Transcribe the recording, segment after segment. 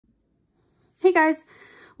Hey guys,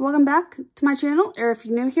 welcome back to my channel, or if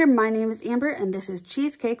you're new here, my name is Amber and this is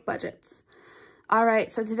Cheesecake Budgets.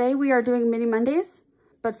 Alright, so today we are doing Mini Mondays,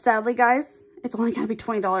 but sadly guys, it's only going to be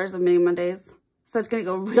 $20 of Mini Mondays, so it's going to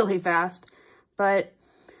go really fast, but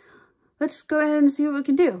let's go ahead and see what we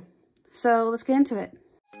can do. So let's get into it.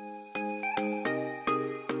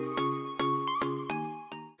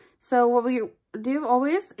 So what we do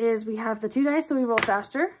always is we have the 2 dice, so we roll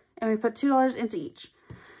faster, and we put $2 into each.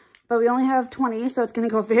 But we only have 20, so it's going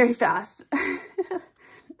to go very fast.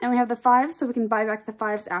 And we have the 5, so we can buy back the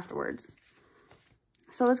 5s afterwards.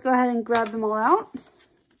 So let's go ahead and grab them all out.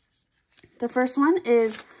 The first one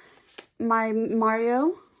is my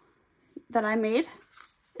Mario that I made.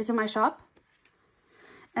 It's in my shop.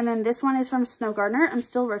 And then this one is from Snow Gardener. I'm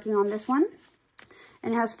still working on this one.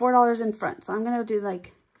 And it has $4 in front. So I'm going to do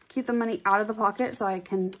like, keep the money out of the pocket so I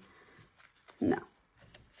can, no.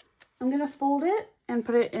 I'm going to fold it and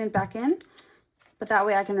put it back in, but that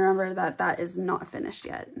way I can remember that that is not finished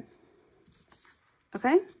yet.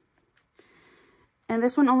 Okay. And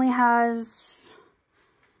this one only has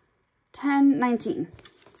 10, 19.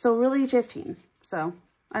 So really 15. So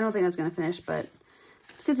I don't think that's going to finish, but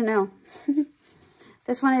it's good to know.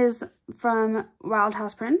 This one is from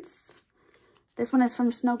Wildhouse Prints. This one is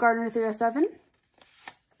from Snow Gardener 307.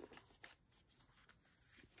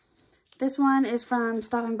 This one is from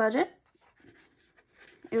Stop and Budget.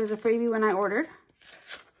 It was a freebie when I ordered.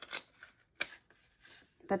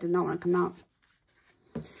 That did not want to come out.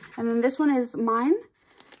 And then this one is mine.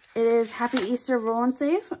 It is Happy Easter Roll and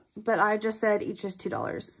Save, but I just said each is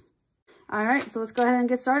 $2. All right, so let's go ahead and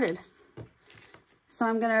get started. So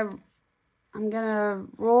I'm gonna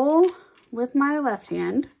roll with my left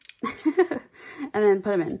hand and then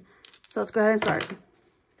put them in. So let's go ahead and start.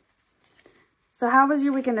 So how was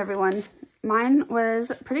your weekend, everyone? Mine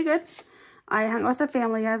was pretty good. I hung with the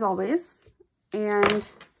family as always, and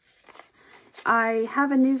I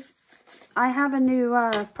have a new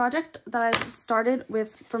project that I started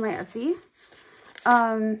for my Etsy.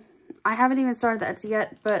 I haven't even started the Etsy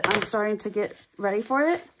yet, but I'm starting to get ready for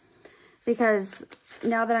it because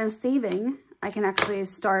now that I'm saving, I can actually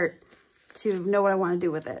start to know what I want to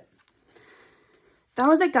do with it. That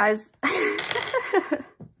was it, guys.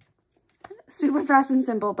 Super fast and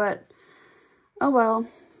simple, but oh well.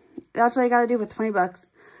 That's what I gotta do with 20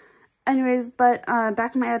 bucks. Anyways, but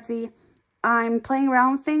back to my Etsy. I'm playing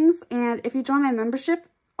around with things, and if you join my membership,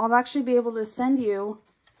 I'll actually be able to send you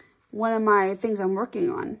one of my things I'm working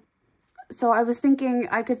on. So I was thinking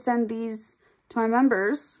I could send these to my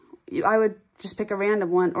members. I would just pick a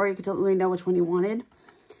random one, or you could let me know which one you wanted.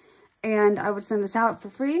 And I would send this out for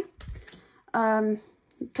free.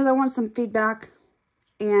 Because I want some feedback,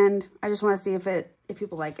 and I just want to see if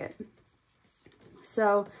people like it.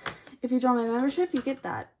 So if you join my membership, you get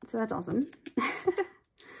that. So that's awesome.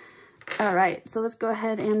 All right, so let's go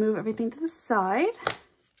ahead and move everything to the side.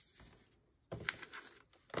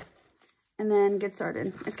 And then get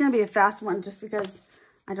started. It's going to be a fast one just because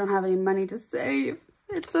I don't have any money to save.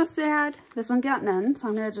 It's so sad. This one got none, so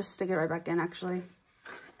I'm going to just stick it right back in, actually.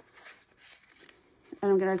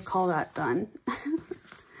 And I'm going to call that done.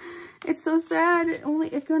 It's so sad.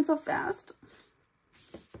 It's going so fast.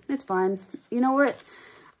 It's fine. You know what?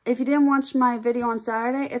 If you didn't watch my video on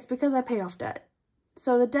Saturday, it's because I paid off debt.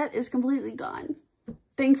 So the debt is completely gone.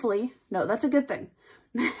 Thankfully. No, that's a good thing.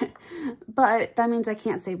 But that means I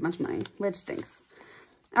can't save much money, which stinks.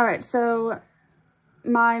 All right, so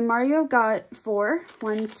my Mario got 4.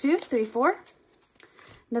 1, 2, 3, 4.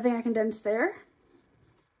 Nothing I condensed there.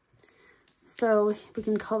 So we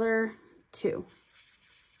can color 2.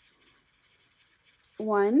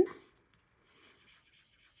 1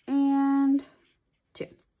 and 2.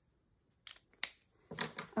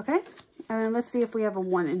 Okay, and then let's see if we have a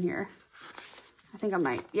 1 in here. I think I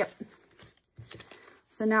might. Yep.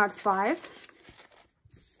 So now it's 5.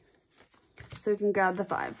 So we can grab the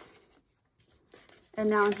 5. And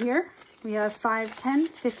now in here we have 5, 10,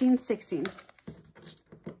 15, 16.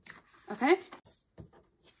 Okay.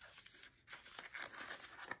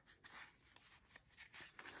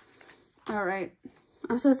 All right.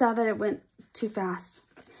 I'm so sad that it went too fast.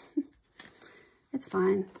 It's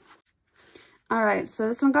fine. All right, so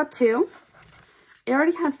this one got 2. It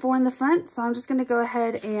already had 4 in the front, so I'm just going to go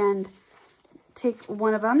ahead and take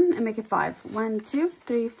one of them and make it 5. 1, 2,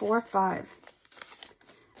 3, 4, 5.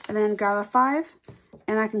 And then grab a 5,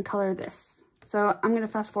 and I can color this. So I'm going to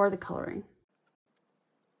fast forward the coloring.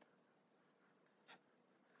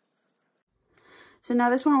 So now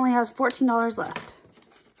this one only has $14 left.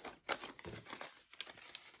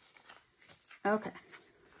 Okay.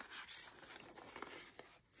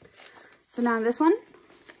 So now this one,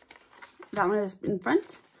 That one is in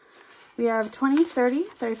front. We have 20, 30,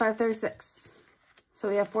 35, 36. So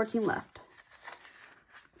we have 14 left.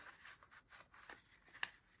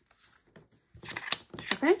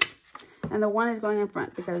 Okay. And the 1 is going in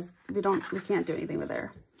front because we can't do anything with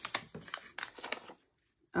there.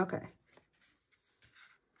 Okay.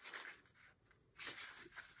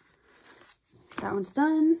 That one's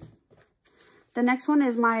done. The next one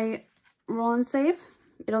is my roll and save.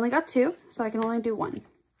 It only got 2, so I can only do 1.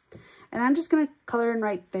 And I'm just gonna color in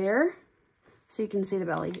right there so you can see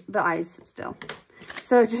the eyes still.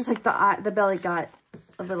 So just like the belly got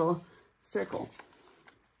a little circle.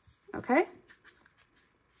 Okay.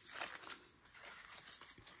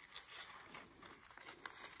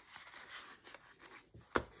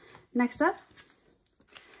 Next up.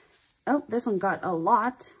 Oh, this one got a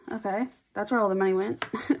lot. Okay. That's where all the money went.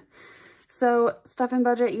 So stuff and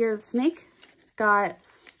budget ear of the snake got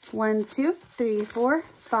 1, 2, 3, 4,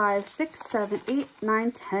 5, 6, 7, 8,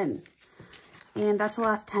 9, 10. And that's the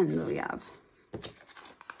last 10 that we have.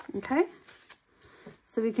 Okay.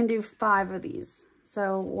 So we can do 5 of these.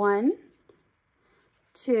 So 1,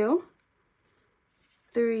 2,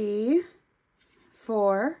 3,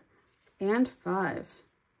 4, and 5.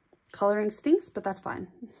 Coloring stinks, but that's fine.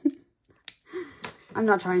 I'm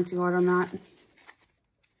not trying too hard on that.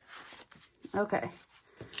 Okay.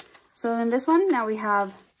 So in this one, now we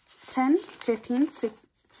have 10, 15,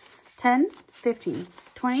 10, 15,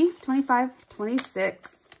 20, 25,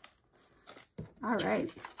 26. All right.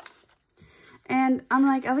 And I'm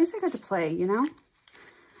like, at least I got to play, you know?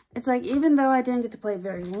 It's like, even though I didn't get to play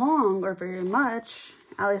very long or very much,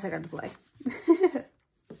 at least I got to play.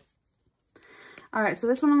 All right, so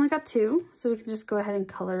this one only got 2, so we can just go ahead and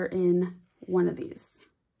color in one of these.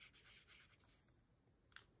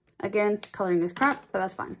 Again, coloring is crap, but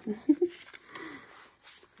that's fine.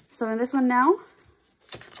 So in this one now,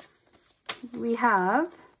 we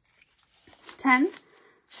have 10,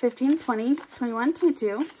 15, 20, 21,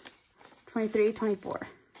 22, 23, 24.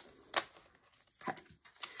 Okay,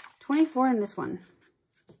 24 in this one.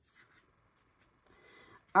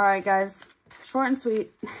 All right, guys, short and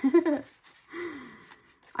sweet.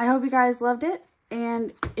 I hope you guys loved it,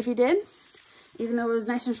 and if you did, even though it was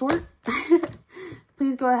nice and short,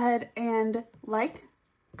 please go ahead and like,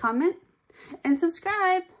 comment, and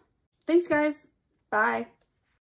subscribe. Thanks, guys. Bye.